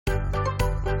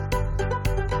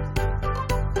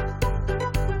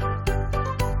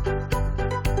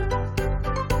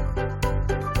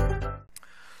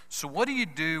So what do you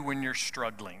do when you're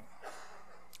struggling?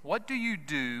 What do you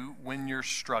do when you're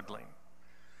struggling?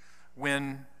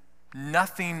 When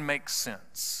nothing makes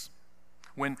sense?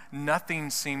 When nothing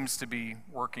seems to be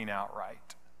working out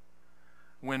right?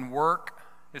 When work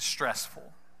is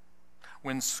stressful?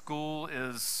 When school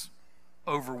is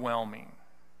overwhelming?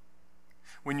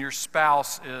 When your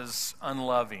spouse is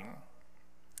unloving?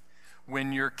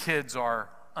 When your kids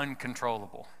are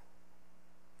uncontrollable?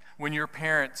 When your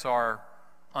parents are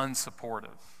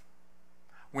unsupportive?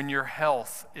 When your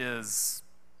health is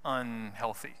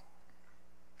unhealthy?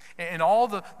 In all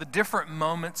the different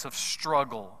moments of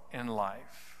struggle in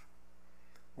life,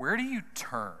 where do you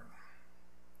turn?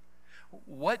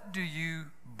 What do you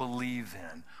believe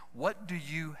in? What do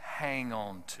you hang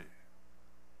on to?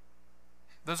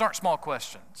 Those aren't small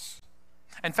questions.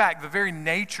 In fact, the very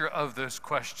nature of those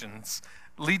questions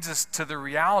leads us to the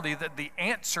reality that the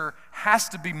answer has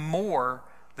to be more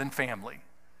than family.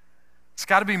 It's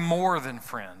got to be more than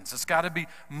friends. It's got to be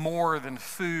more than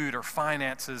food or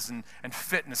finances and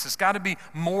fitness. It's got to be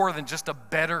more than just a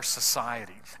better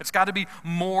society. It's got to be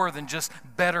more than just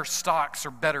better stocks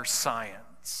or better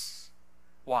science.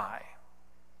 Why?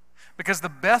 Because the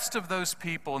best of those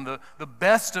people and the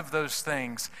best of those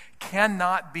things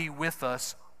cannot be with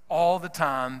us all the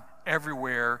time,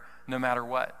 everywhere, no matter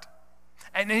what.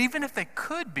 And even if they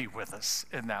could be with us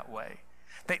in that way,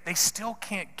 they still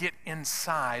can't get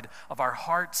inside of our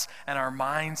hearts and our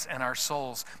minds and our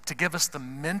souls to give us the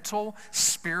mental,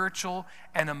 spiritual,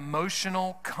 and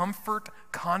emotional comfort,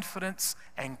 confidence,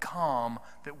 and calm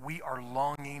that we are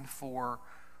longing for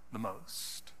the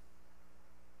most.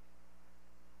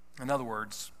 In other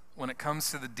words, when it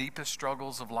comes to the deepest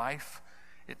struggles of life,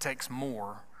 it takes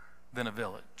more than a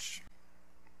village.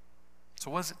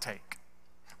 So what does it take?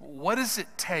 What does it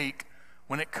take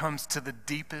when it comes to the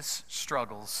deepest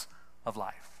struggles of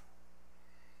life?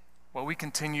 Well, we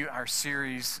continue our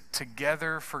series,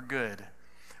 Together for Good,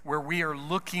 where we are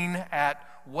looking at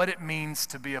what it means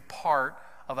to be a part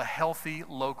of a healthy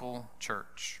local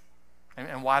church.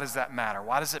 And why does that matter?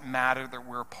 Why does it matter that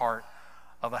we're a part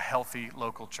of a healthy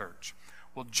local church?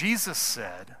 Well, Jesus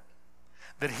said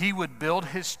that he would build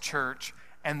his church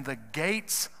and the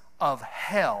gates of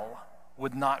hell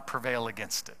would not prevail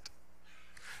against it.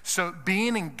 So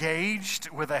being engaged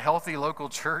with a healthy local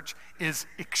church is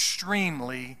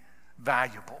extremely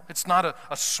valuable. It's not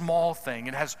a small thing.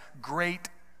 It has great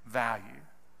value.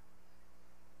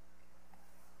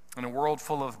 In a world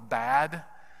full of bad,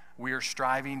 we are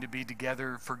striving to be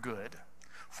together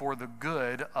for the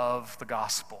good of the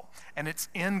gospel. And it's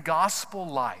in gospel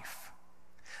life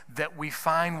that we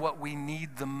find what we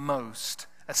need the most,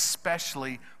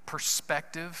 especially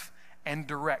perspective and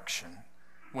direction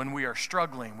when we are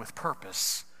struggling with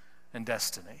purpose and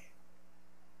destiny.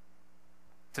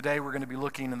 Today we're going to be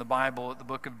looking in the Bible at the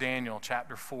book of Daniel,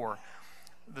 chapter 4.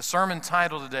 The sermon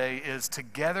title today is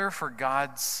Together for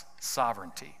God's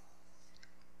Sovereignty.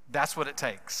 That's what it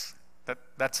takes.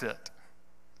 That's it.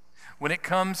 When it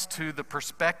comes to the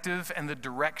perspective and the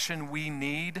direction we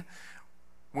need,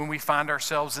 when we find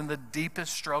ourselves in the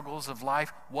deepest struggles of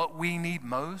life, what we need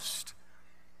most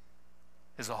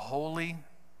is a holy,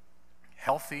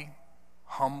 healthy,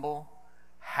 humble,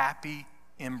 happy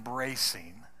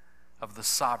embracing of the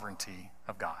sovereignty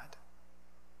of God.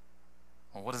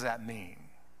 Well, what does that mean?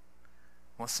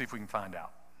 Let's see if we can find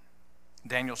out.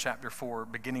 Daniel chapter 4,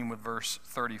 beginning with verse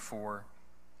 34,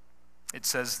 it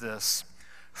says this: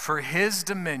 "For his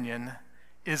dominion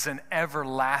is an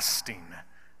everlasting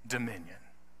dominion."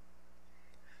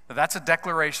 Now that's a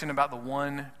declaration about the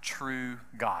one true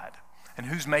God. And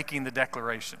who's making the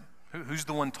declaration? Who's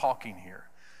the one talking here?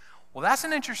 Well, that's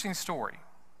an interesting story.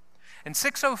 In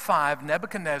 605,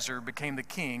 Nebuchadnezzar became the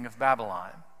king of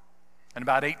Babylon. And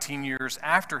about 18 years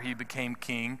after he became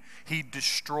king, he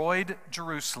destroyed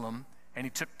Jerusalem and he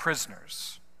took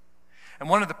prisoners. And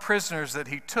one of the prisoners that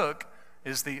he took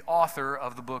is the author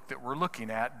of the book that we're looking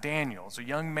at, Daniel. It's a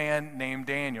young man named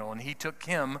Daniel, and he took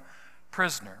him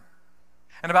prisoner.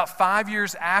 And about 5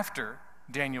 years after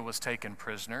Daniel was taken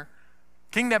prisoner,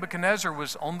 King Nebuchadnezzar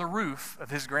was on the roof of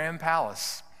his grand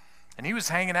palace, and he was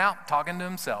hanging out, talking to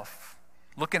himself,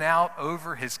 looking out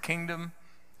over his kingdom,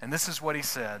 and this is what he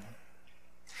said: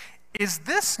 "Is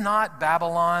this not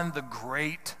Babylon the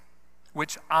Great,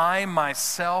 which I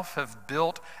myself have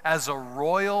built as a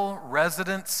royal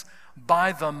residence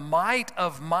by the might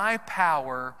of my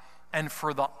power and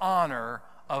for the honor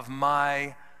of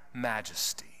my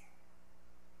majesty?"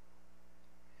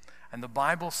 And the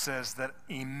Bible says that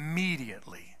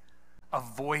immediately a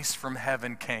voice from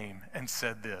heaven came and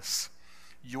said this: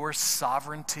 "Your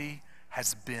sovereignty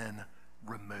has been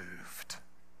removed."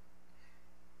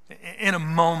 in a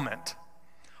moment,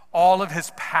 all of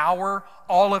his power,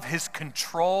 all of his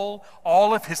control,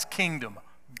 all of his kingdom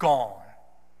gone,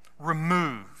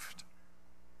 removed.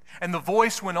 And the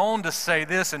voice went on to say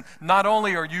this, and not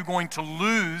only are you going to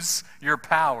lose your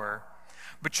power,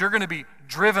 but you're going to be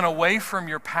driven away from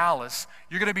your palace.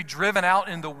 You're going to be driven out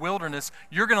in the wilderness.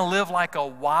 You're going to live like a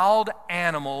wild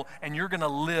animal, and you're going to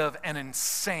live an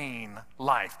insane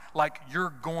life, like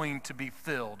you're going to be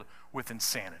filled with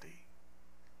insanity.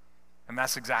 And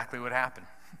that's exactly what happened.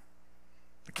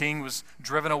 The king was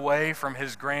driven away from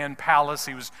his grand palace.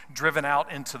 He was driven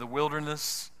out into the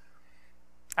wilderness.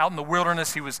 Out in the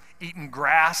wilderness, he was eating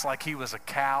grass like he was a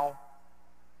cow.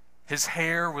 His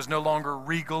hair was no longer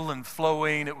regal and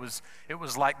flowing. It was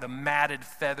like the matted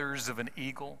feathers of an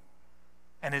eagle.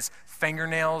 And his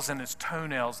fingernails and his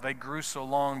toenails, they grew so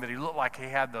long that he looked like he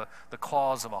had the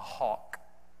claws of a hawk.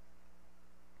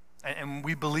 And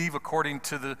we believe, according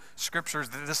to the scriptures,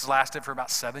 that this lasted for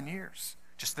about 7 years.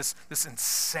 Just this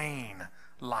insane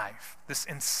life, this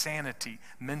insanity,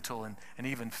 mental and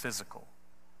even physical.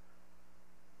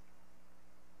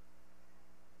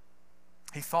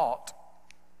 He thought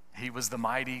he was the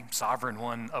mighty sovereign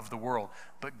one of the world,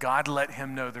 but God let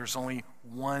him know there's only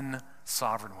one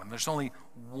sovereign one. There's only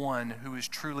one who is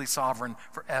truly sovereign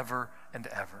forever and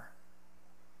ever.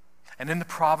 And in the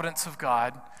providence of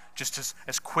God, just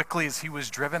as quickly as he was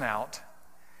driven out,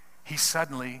 he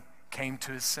suddenly came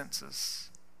to his senses.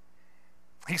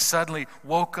 He suddenly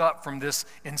woke up from this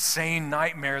insane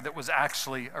nightmare that was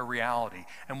actually a reality.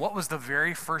 And what was the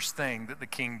very first thing that the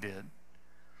king did?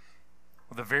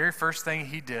 Well, the very first thing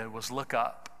he did was look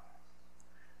up,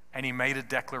 and he made a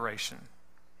declaration.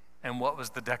 And what was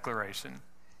the declaration?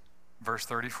 Verse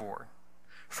 34.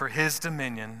 For his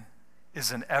dominion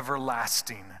is an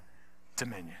everlasting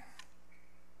dominion.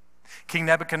 King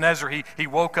Nebuchadnezzar, he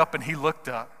woke up and he looked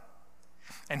up,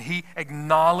 and he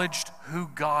acknowledged who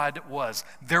God was.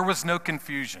 There was no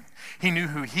confusion. He knew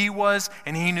who he was,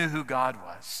 and he knew who God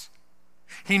was.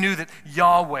 He knew that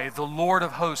Yahweh, the Lord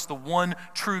of hosts, the one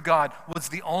true God, was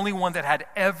the only one that had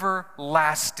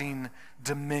everlasting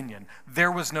dominion.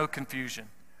 There was no confusion.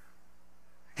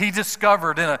 He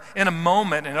discovered in a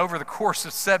moment and over the course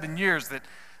of 7 years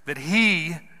that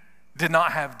he did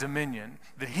not have dominion,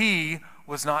 that he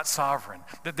was not sovereign,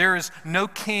 that there is no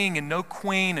king and no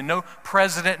queen and no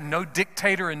president and no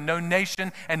dictator and no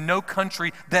nation and no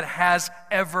country that has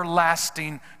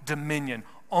everlasting dominion.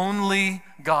 Only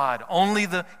God, only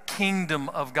the kingdom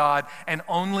of God, and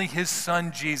only his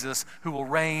son Jesus, who will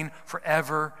reign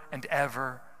forever and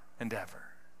ever and ever.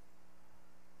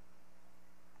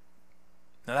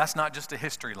 Now that's not just a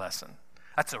history lesson.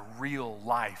 That's a real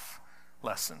life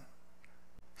lesson.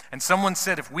 And someone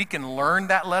said if we can learn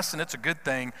that lesson, it's a good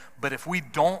thing, but if we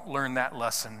don't learn that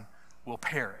lesson, we'll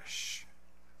perish.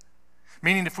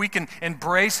 Meaning if we can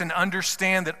embrace and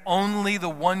understand that only the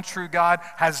one true God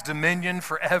has dominion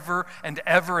forever and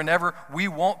ever and ever, we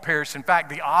won't perish. In fact,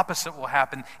 the opposite will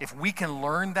happen. If we can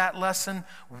learn that lesson,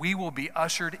 we will be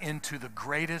ushered into the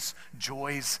greatest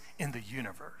joys in the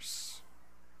universe.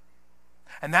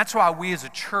 And that's why we as a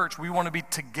church, we want to be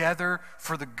together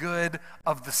for the good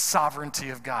of the sovereignty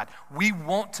of God. We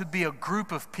want to be a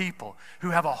group of people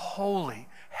who have a holy,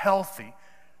 healthy,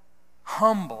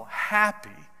 humble,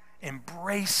 happy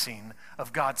embracing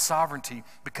of God's sovereignty,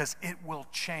 because it will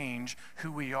change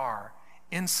who we are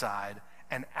inside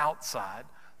and outside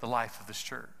the life of this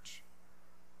church.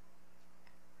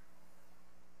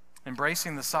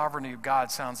 Embracing the sovereignty of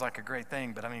God sounds like a great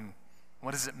thing, but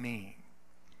what does it mean?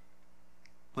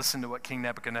 Listen to what King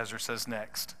Nebuchadnezzar says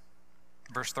next.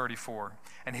 Verse 34.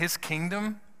 And his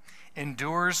kingdom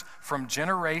endures from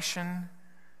generation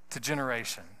to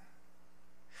generation.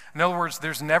 In other words,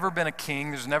 there's never been a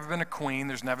king, there's never been a queen,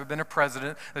 there's never been a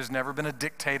president, there's never been a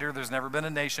dictator, there's never been a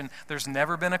nation, there's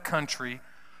never been a country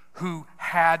who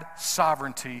had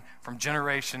sovereignty from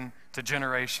generation to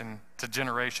generation to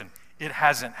generation. It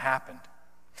hasn't happened.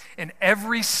 In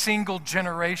every single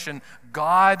generation,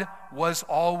 God was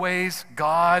always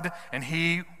God, and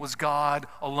he was God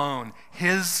alone.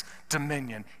 His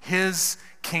dominion, his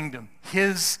kingdom,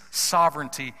 his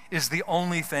sovereignty is the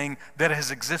only thing that has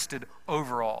existed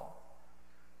overall.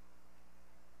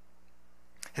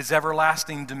 His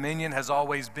everlasting dominion has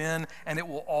always been, and it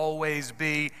will always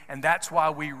be, and that's why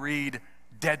we read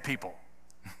dead people.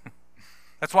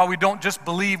 That's why we don't just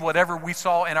believe whatever we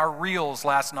saw in our reels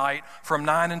last night from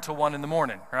 9 until 1 in the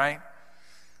morning, right?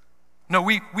 No,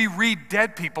 we read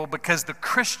dead people because the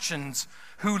Christians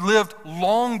who lived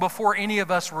long before any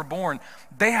of us were born,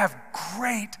 they have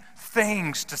great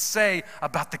things to say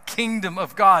about the kingdom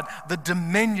of God, the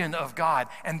dominion of God,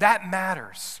 and that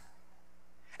matters.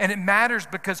 And it matters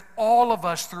because all of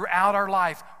us throughout our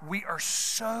life, we are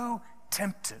so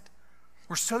tempted.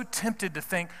 We're so tempted to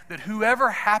think that whoever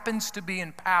happens to be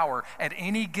in power at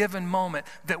any given moment,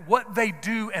 that what they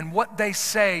do and what they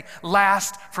say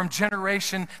last from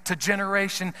generation to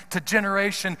generation to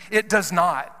generation. It does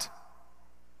not.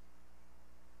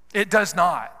 It does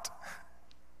not.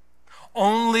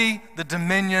 Only the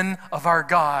dominion of our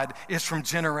God is from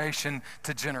generation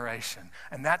to generation.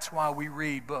 And that's why we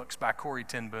read books by Corrie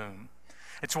ten Boom.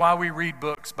 It's why we read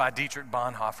books by Dietrich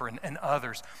Bonhoeffer and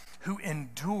others who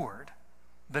endured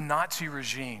the Nazi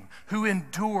regime, who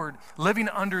endured living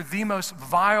under the most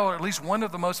vile, or at least one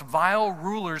of the most vile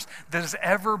rulers that has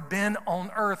ever been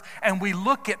on earth. And we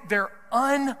look at their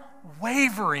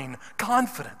unwavering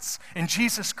confidence in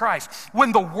Jesus Christ.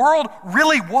 When the world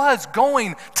really was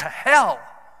going to hell,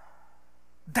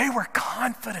 they were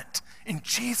confident in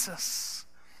Jesus.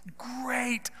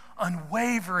 Great,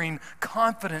 unwavering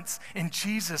confidence in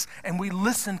Jesus. And we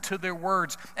listen to their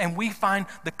words and we find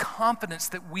the confidence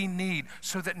that we need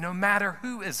so that no matter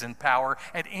who is in power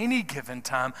at any given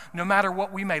time, no matter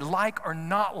what we may like or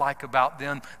not like about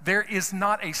them, there is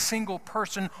not a single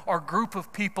person or group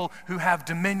of people who have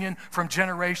dominion from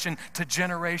generation to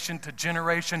generation to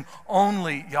generation.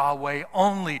 Only Yahweh,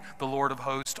 only the Lord of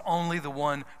hosts, only the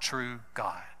one true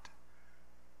God.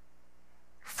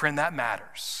 Friend, that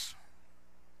matters.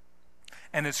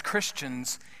 And as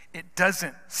Christians, it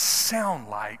doesn't sound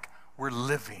like we're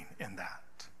living in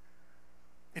that.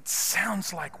 It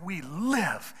sounds like we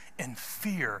live in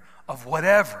fear of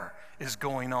whatever is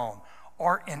going on,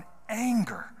 or in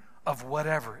anger of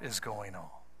whatever is going on.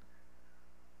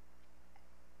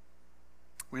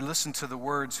 We listen to the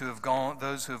words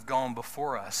those who have gone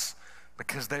before us,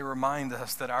 because they remind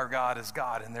us that our God is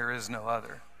God and there is no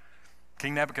other.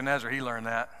 King Nebuchadnezzar, he learned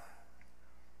that.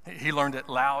 He learned it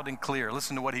loud and clear.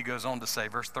 Listen to what he goes on to say,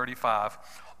 verse 35.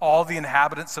 All the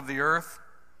inhabitants of the earth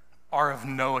are of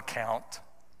no account,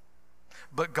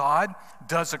 but God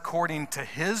does according to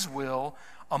his will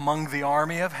among the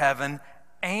army of heaven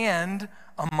and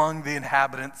among the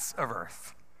inhabitants of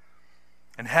earth.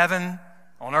 In heaven,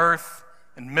 on earth,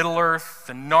 in Middle Earth,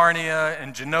 in Narnia,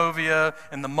 in Genovia,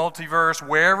 in the multiverse,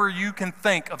 wherever you can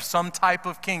think of some type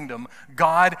of kingdom,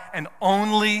 God and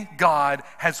only God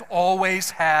has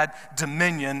always had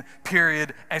dominion,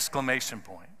 period, exclamation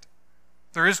point.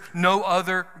 There is no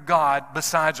other God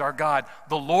besides our God.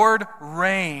 The Lord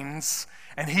reigns,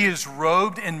 and he is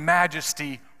robed in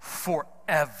majesty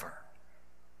forever.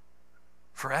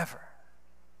 Forever.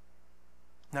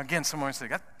 Now again, someone will say,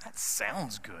 that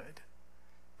sounds good,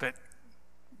 but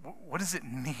what does it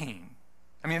mean?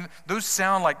 I mean, those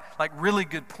sound like really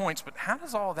good points, but how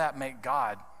does all that make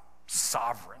God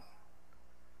sovereign?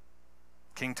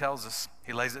 King tells us,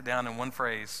 he lays it down in one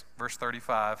phrase, verse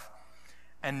 35,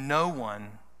 and no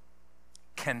one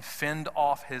can fend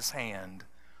off his hand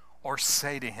or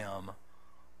say to him,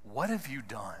 what have you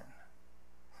done?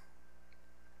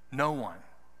 No one.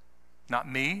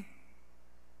 Not me,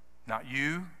 not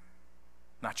you,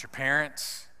 not your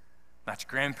parents, not your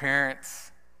grandparents,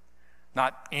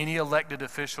 not any elected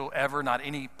official ever, not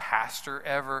any pastor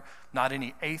ever, not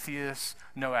any atheist,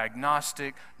 no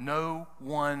agnostic, no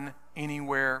one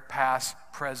anywhere, past,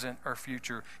 present, or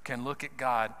future, can look at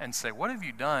God and say, what have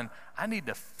you done? I need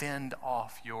to fend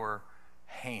off your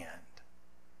hand.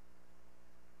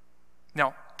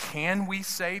 Now, can we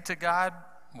say to God,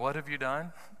 what have you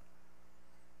done?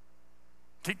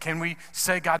 Can we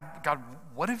say, God,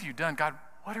 what have you done? God,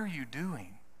 what are you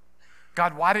doing?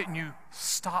 God, why didn't you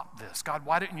stop this? God,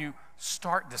 why didn't you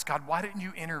start this? God, why didn't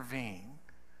you intervene?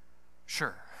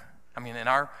 Sure. I mean, in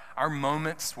our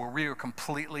moments where we are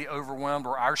completely overwhelmed,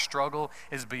 where our struggle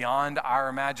is beyond our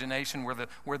imagination,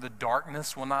 where the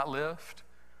darkness will not lift,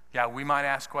 yeah, we might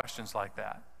ask questions like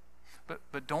that.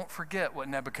 But don't forget what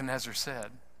Nebuchadnezzar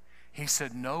said. He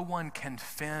said, no one can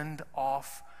fend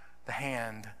off the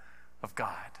hand of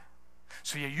God.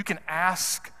 So yeah, you can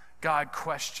ask God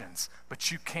questions,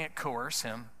 but you can't coerce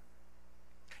him.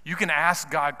 You can ask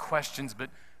God questions,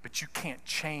 but you can't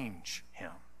change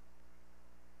him.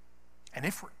 And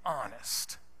if we're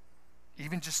honest,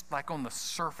 even just like on the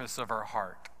surface of our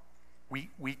heart,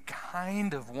 we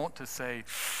kind of want to say,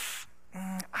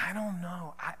 I don't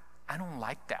know, I don't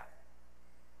like that.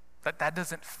 That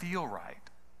doesn't feel right.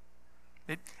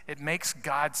 It makes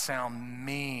God sound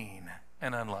mean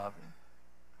and unloving.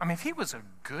 I mean, if he was a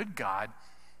good God,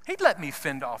 he'd let me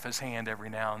fend off his hand every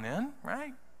now and then,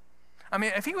 right? I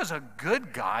mean, if he was a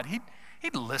good God,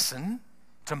 he'd listen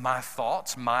to my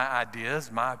thoughts, my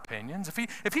ideas, my opinions.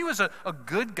 If he was a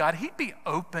good God, he'd be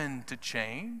open to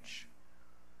change.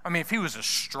 I mean, if he was a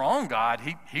strong God,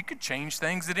 he could change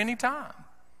things at any time.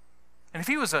 And if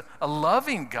he was a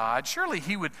loving God, surely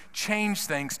he would change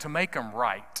things to make them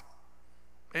right.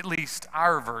 At least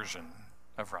our version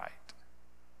of right.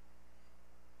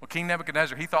 Well, King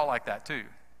Nebuchadnezzar, he thought like that too.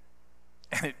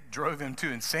 And it drove him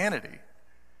to insanity.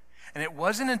 And it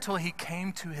wasn't until he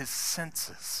came to his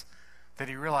senses that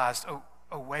he realized, oh,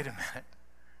 wait a minute.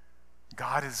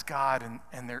 God is God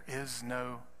and there is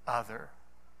no other.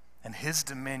 And his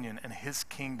dominion and his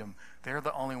kingdom, they're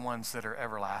the only ones that are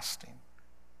everlasting.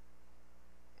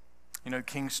 You know,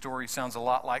 King's story sounds a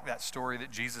lot like that story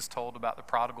that Jesus told about the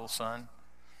prodigal son.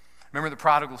 Remember the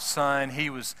prodigal son, he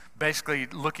was basically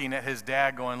looking at his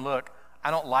dad going, look,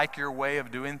 I don't like your way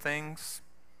of doing things.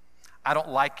 I don't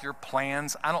like your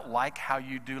plans. I don't like how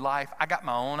you do life. I got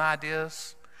my own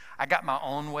ideas. I got my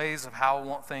own ways of how I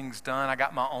want things done. I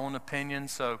got my own opinion.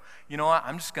 So, you know what?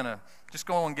 I'm just going to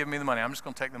go and give me the money. I'm just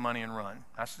going to take the money and run.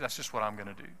 That's just what I'm going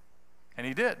to do. And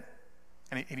he did.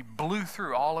 And he blew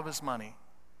through all of his money.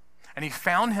 And he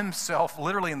found himself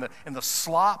literally in the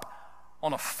slop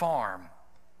on a farm,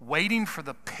 waiting for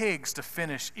the pigs to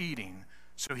finish eating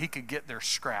so he could get their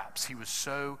scraps. He was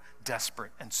so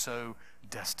desperate and so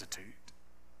destitute.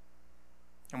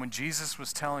 And when Jesus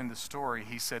was telling the story,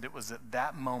 he said it was at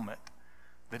that moment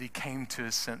that he came to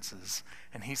his senses.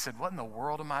 And he said, what in the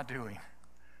world am I doing?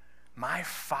 My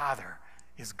Father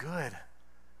is good.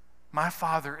 My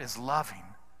Father is loving.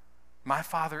 My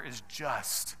Father is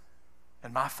just.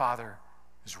 And my Father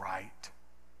is right.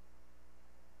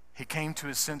 He came to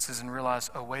his senses and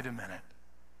realized, oh, wait a minute.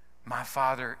 My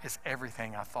Father is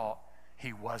everything I thought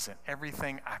he wasn't.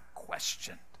 Everything I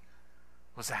questioned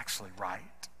was actually right.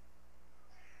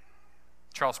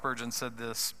 Charles Spurgeon said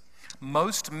this,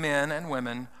 most men and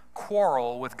women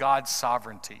quarrel with God's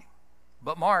sovereignty.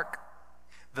 But Mark,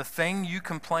 the thing you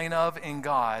complain of in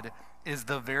God is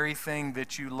the very thing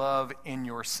that you love in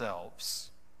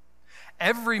yourselves.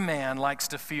 Every man likes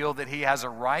to feel that he has a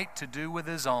right to do with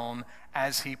his own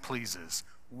as he pleases.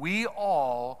 We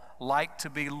all like to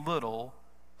be little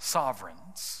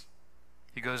sovereigns.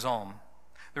 He goes on.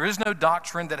 There is no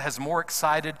doctrine that has more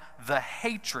excited the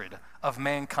hatred of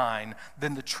mankind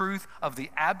than the truth of the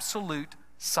absolute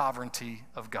sovereignty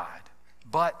of God.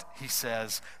 But, he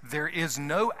says, there is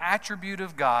no attribute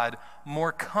of God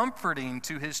more comforting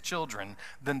to his children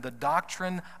than the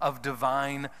doctrine of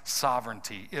divine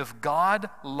sovereignty. If God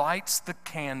lights the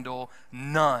candle,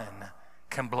 none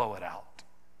can blow it out.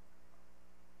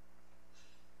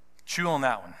 Chew on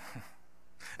that one.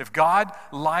 If God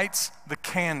lights the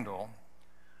candle,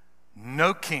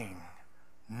 no king,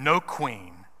 no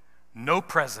queen, no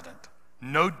president,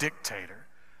 no dictator,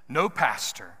 no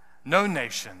pastor, no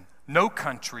nation, no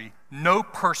country, no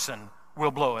person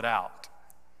will blow it out.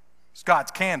 It's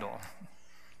God's candle.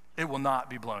 It will not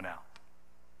be blown out.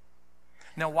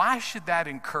 Now, why should that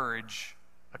encourage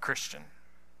a Christian?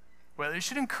 Well, it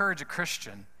should encourage a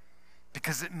Christian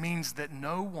because it means that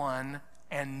no one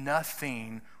and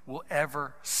nothing will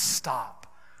ever stop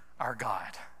our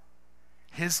God.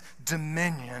 His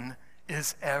dominion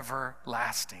is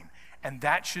everlasting. And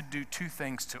that should do two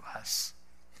things to us.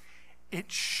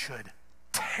 It should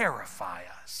terrify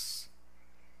us.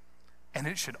 And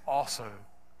it should also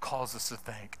cause us to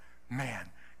think, man,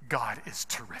 God is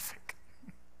terrific.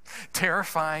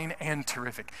 Terrifying and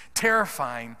terrific.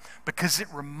 Terrifying because it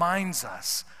reminds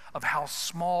us of how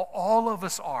small all of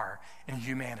us are in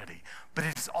humanity. But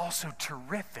it is also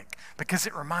terrific because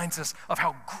it reminds us of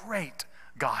how great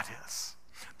God is.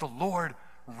 The Lord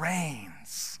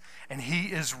reigns, and he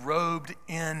is robed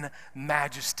in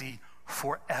majesty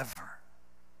forever.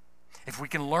 If we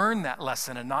can learn that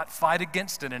lesson and not fight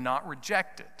against it and not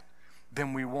reject it,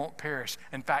 then we won't perish.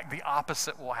 In fact, the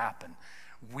opposite will happen.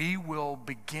 We will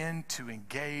begin to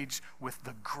engage with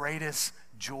the greatest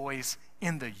joys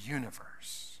in the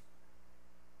universe.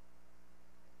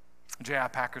 J.I.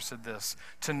 Packer said this,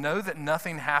 to know that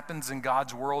nothing happens in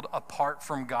God's world apart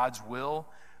from God's will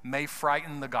may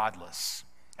frighten the godless.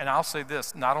 And I'll say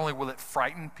this, not only will it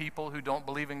frighten people who don't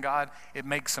believe in God, it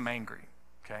makes them angry,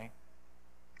 okay?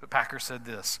 But Packer said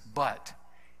this, but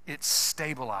it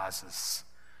stabilizes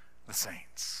the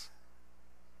saints.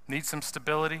 Need some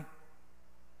stability,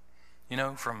 you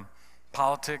know, from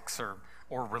politics or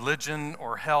religion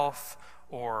or health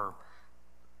or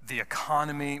the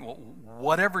economy,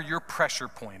 whatever your pressure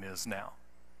point is now.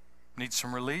 Need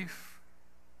some relief?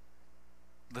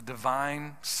 The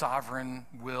divine, sovereign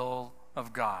will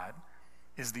of God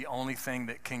is the only thing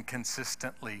that can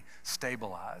consistently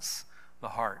stabilize the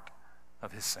heart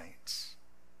of his saints.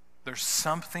 There's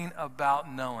something about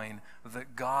knowing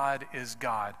that God is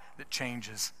God that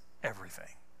changes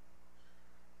everything.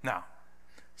 Now,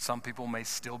 some people may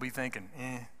still be thinking,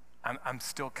 I'm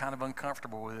still kind of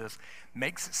uncomfortable with this.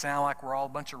 Makes it sound like we're all a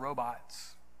bunch of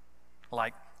robots.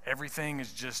 Like everything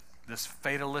is just this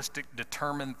fatalistic,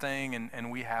 determined thing,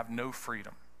 and we have no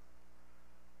freedom.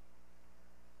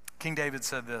 King David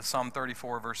said this, Psalm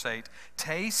 34, verse 8,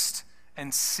 "Taste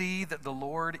and see that the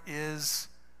Lord is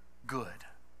good."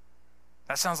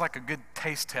 That sounds like a good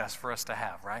taste test for us to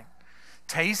have, right?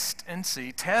 Taste and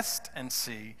see, test and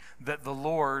see that the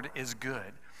Lord is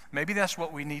good. Maybe that's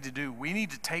what we need to do. We need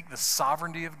to take the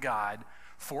sovereignty of God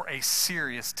for a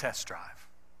serious test drive.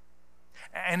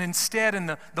 And instead, in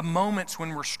the moments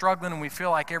when we're struggling and we feel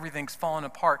like everything's falling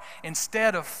apart,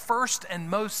 instead of first and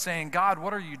most saying, "God,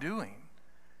 what are you doing?"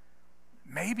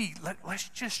 maybe let's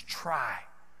just try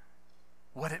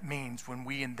what it means when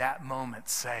we in that moment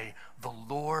say, "The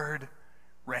Lord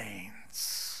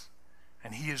reigns,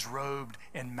 and he is robed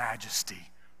in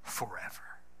majesty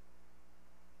forever."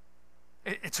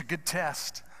 It's a good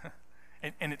test,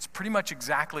 and it's pretty much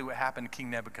exactly what happened to King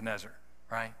Nebuchadnezzar,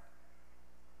 right?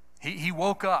 He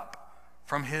woke up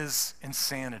from his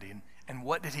insanity, and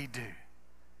what did he do?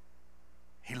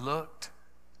 He looked,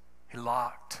 he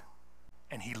locked,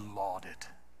 and he lauded.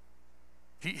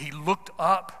 He looked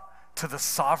up to the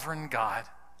sovereign God.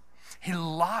 He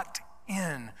locked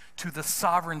in to the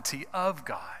sovereignty of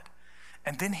God.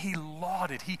 And then he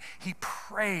lauded, he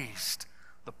praised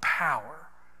the power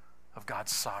of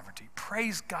God's sovereignty.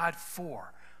 Praised God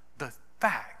for the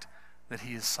fact that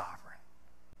he is sovereign.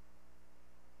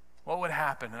 What would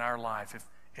happen in our life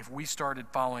if we started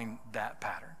following that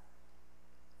pattern?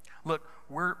 Look,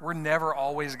 we're never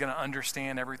always going to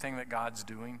understand everything that God's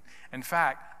doing. In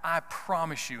fact, I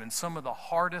promise you, in some of the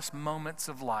hardest moments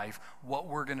of life, what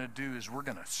we're going to do is we're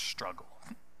going to struggle.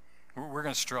 We're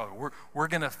going to struggle. We're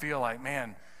going to feel like,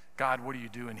 man, God, what are you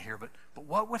doing here? But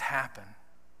what would happen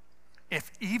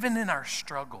if even in our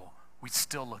struggle, we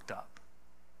still looked up?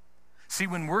 See,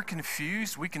 when we're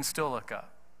confused, we can still look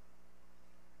up.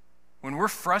 When we're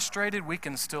frustrated, we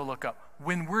can still look up.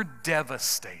 When we're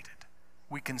devastated,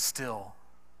 we can still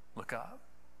look up.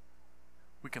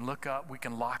 We can look up, we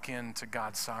can lock in to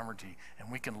God's sovereignty,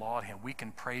 and we can laud him, we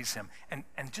can praise him, and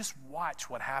just watch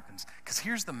what happens. Because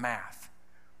here's the math.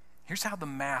 Here's how the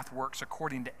math works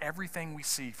according to everything we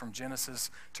see from Genesis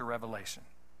to Revelation.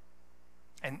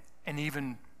 And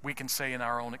even we can say in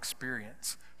our own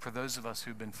experience, for those of us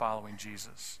who've been following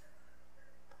Jesus.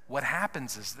 What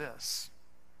happens is this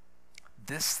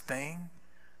thing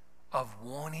of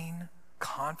wanting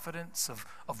confidence,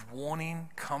 of wanting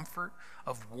comfort,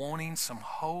 of wanting some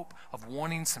hope, of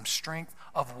wanting some strength,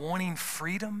 of wanting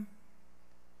freedom,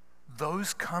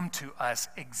 those come to us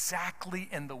exactly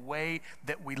in the way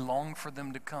that we long for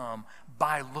them to come,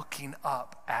 by looking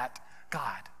up at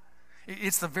God.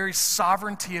 It's the very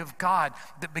sovereignty of God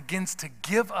that begins to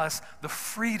give us the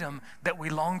freedom that we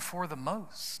long for the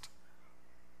most.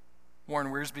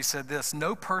 Warren Wiersbe said this,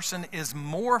 "No person is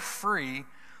more free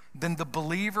than the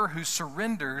believer who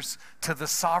surrenders to the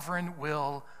sovereign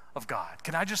will of God."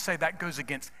 Can I just say that goes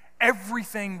against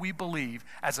everything we believe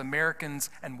as Americans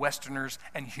and Westerners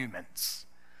and humans.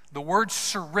 The word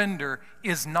surrender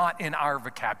is not in our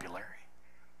vocabulary,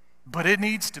 but it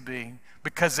needs to be,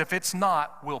 because if it's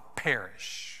not, we'll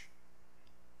perish.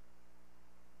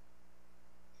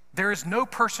 There is no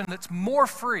person that's more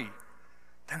free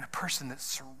than the person that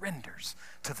surrenders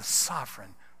to the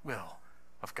sovereign will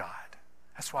of God.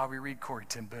 That's why we read Corrie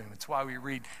ten Boom. It's why we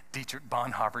read Dietrich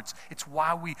Bonhoeffer. It's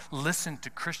why we listen to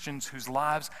Christians whose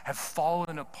lives have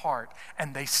fallen apart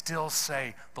and they still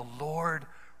say, "The Lord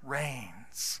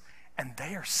reigns," and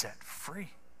they are set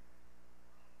free.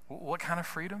 What kind of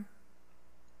freedom?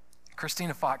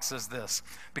 Christina Fox says this,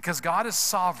 "Because God is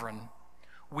sovereign,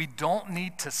 we don't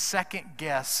need to second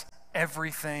guess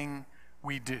everything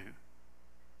we do."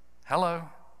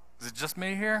 Hello? Is it just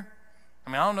me here? I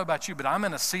mean, I don't know about you, but I'm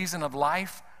in a season of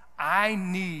life, I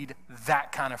need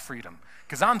that kind of freedom,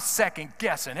 because I'm second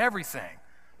guessing everything.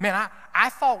 Man, I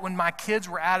thought when my kids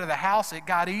were out of the house, it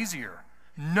got easier.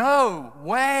 No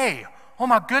way. Oh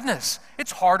my goodness,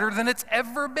 it's harder than it's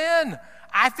ever been.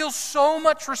 I feel so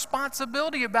much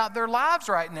responsibility about their lives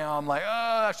right now. I'm like,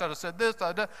 I should have said this.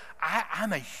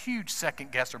 I'm a huge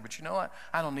second guesser, but you know what?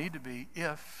 I don't need to be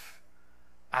if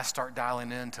I start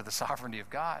dialing into the sovereignty of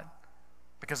God.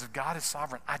 Because if God is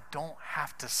sovereign, I don't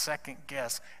have to second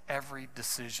guess every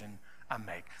decision I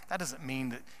make. That doesn't mean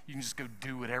that you can just go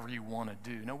do whatever you want to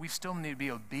do. No, we still need to be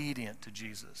obedient to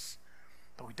Jesus.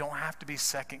 But we don't have to be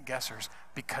second guessers,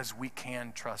 because we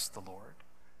can trust the Lord.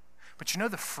 But you know,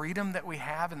 the freedom that we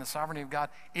have in the sovereignty of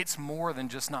God, it's more than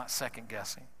just not second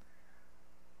guessing.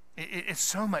 It's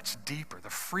so much deeper, the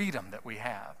freedom that we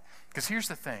have. Because here's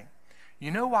the thing.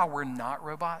 You know why we're not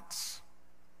robots?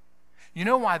 You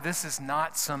know why this is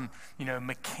not some,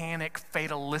 mechanic,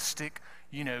 fatalistic,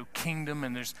 kingdom,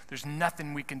 and there's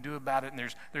nothing we can do about it,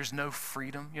 and there's no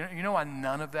freedom? You know why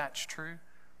none of that's true?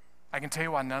 I can tell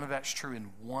you why none of that's true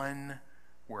in one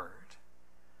word,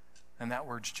 and that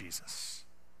word's Jesus.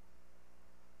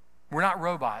 We're not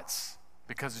robots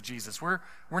because of Jesus. We're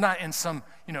not in some,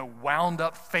 wound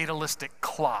up fatalistic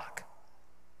clock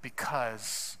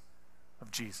because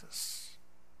of Jesus.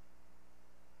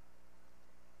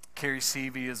 Carrie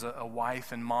Seavey is a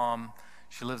wife and mom.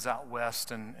 She lives out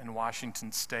west in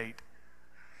Washington State.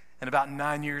 And about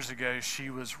 9 years ago, she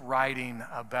was writing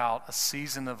about a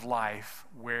season of life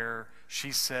where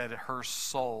she said her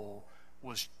soul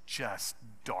was just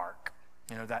dark.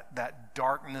 That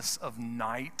darkness of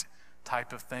night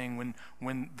type of thing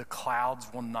when the clouds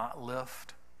will not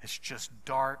lift. It's just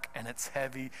dark and it's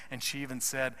heavy. And she even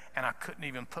said, and I couldn't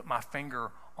even put my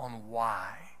finger on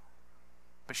why.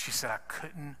 But she said, I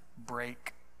couldn't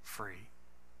break free.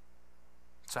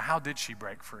 So how did she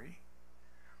break free?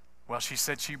 Well, she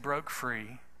said she broke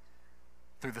free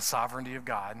through the sovereignty of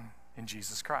God in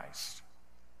Jesus Christ.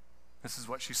 This is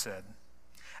what she said.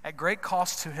 At great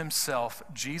cost to himself,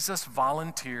 Jesus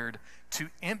volunteered to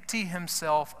empty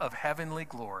himself of heavenly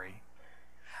glory.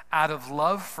 Out of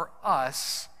love for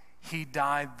us, he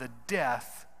died the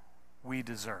death we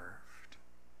deserved.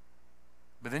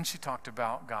 But then she talked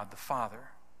about God the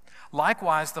Father.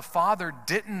 Likewise, the Father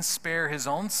didn't spare his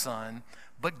own Son,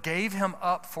 but gave him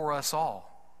up for us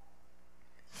all.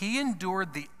 He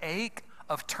endured the ache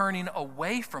of turning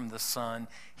away from the Son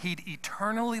he'd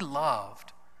eternally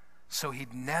loved, so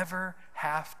he'd never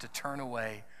have to turn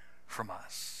away from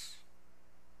us.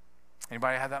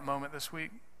 Anybody have that moment this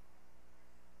week?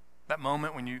 That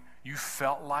moment when you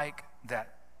felt like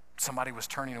that somebody was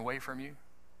turning away from you?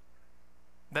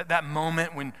 That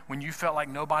moment when you felt like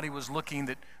nobody was looking,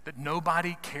 that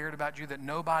nobody cared about you, that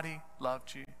nobody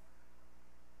loved you?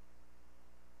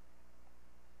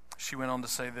 She went on to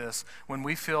say this: when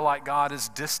we feel like God is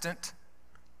distant,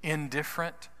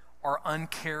 indifferent, or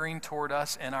uncaring toward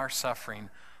us in our suffering,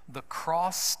 the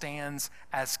cross stands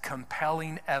as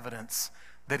compelling evidence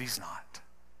that he's not.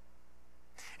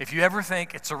 If you ever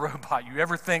think it's a robot, you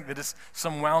ever think that it's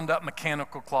some wound up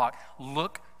mechanical clock,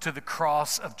 look to the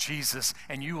cross of Jesus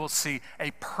and you will see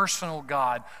a personal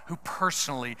God who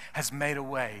personally has made a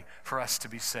way for us to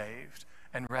be saved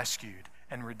and rescued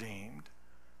and redeemed,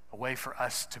 a way for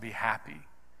us to be happy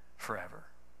forever.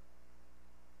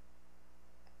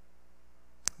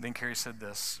 Then Carrie said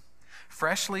this: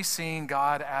 freshly seeing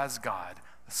God as God,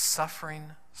 the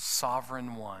suffering,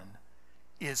 sovereign one,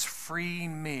 is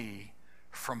freeing me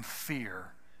from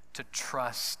fear to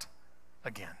trust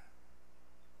again.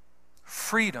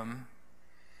 Freedom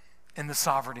in the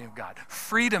sovereignty of God.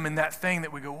 Freedom in that thing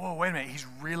that we go, whoa, wait a minute, he's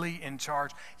really in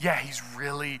charge. Yeah, he's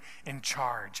really in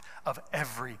charge of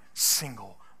every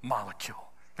single molecule.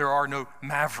 There are no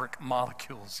maverick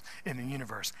molecules in the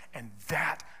universe, and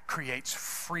that creates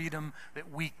freedom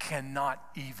that we cannot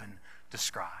even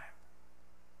describe.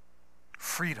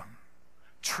 Freedom,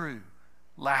 true,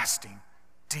 lasting,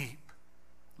 deep,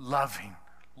 loving,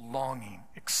 longing,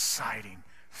 exciting,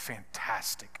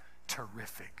 fantastic,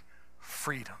 terrific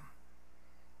freedom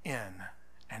in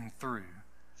and through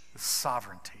the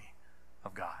sovereignty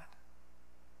of God.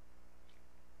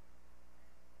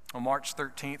 On March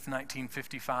 13th,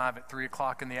 1955, at 3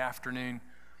 o'clock in the afternoon,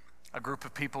 a group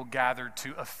of people gathered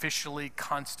to officially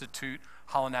constitute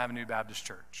Holland Avenue Baptist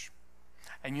Church.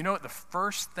 And you know what the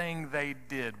first thing they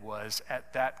did was,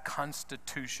 at that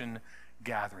constitution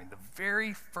gathering, the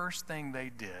very first thing they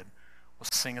did was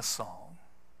sing a song.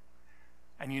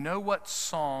 And you know what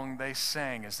song they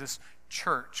sang as this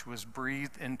church was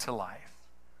breathed into life?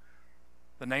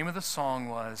 The name of the song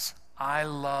was, I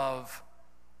Love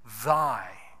Thy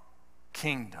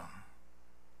Kingdom,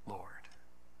 Lord.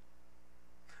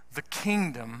 The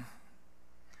kingdom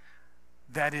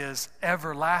that is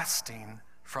everlasting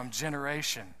from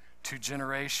generation to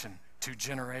generation to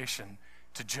generation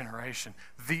to generation.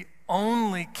 The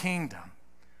only kingdom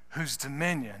whose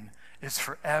dominion is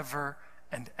forever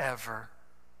and ever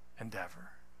and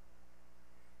ever.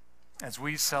 As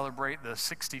we celebrate the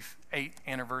 68th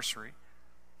anniversary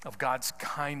of God's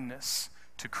kindness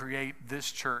to create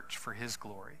this church for his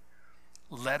glory,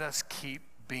 let us keep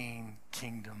being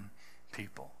kingdom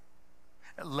people.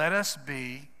 Let us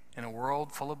be, in a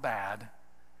world full of bad,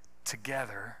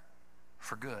 together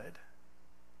for good.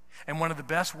 And one of the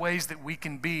best ways that we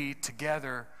can be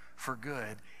together for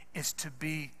good is to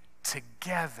be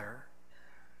together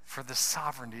for the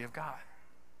sovereignty of God.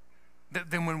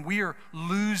 Then when we are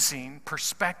losing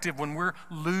perspective, when we're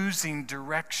losing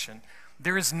direction,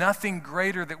 there is nothing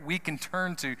greater that we can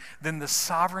turn to than the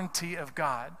sovereignty of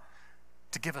God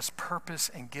to give us purpose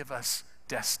and give us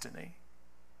destiny.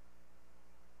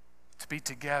 To be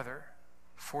together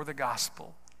for the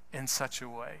gospel in such a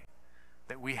way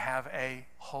that we have a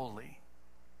holy,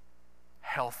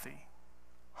 healthy,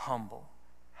 humble,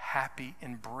 happy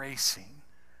embracing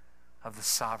of the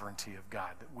sovereignty of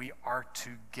God, that we are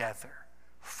together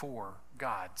for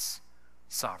God's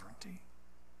sovereignty.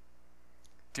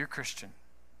 Dear Christian,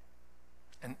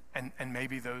 and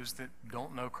maybe those that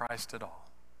don't know Christ at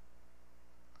all,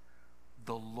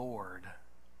 the Lord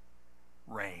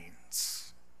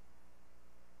reigns.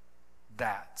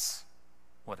 That's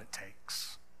what it takes.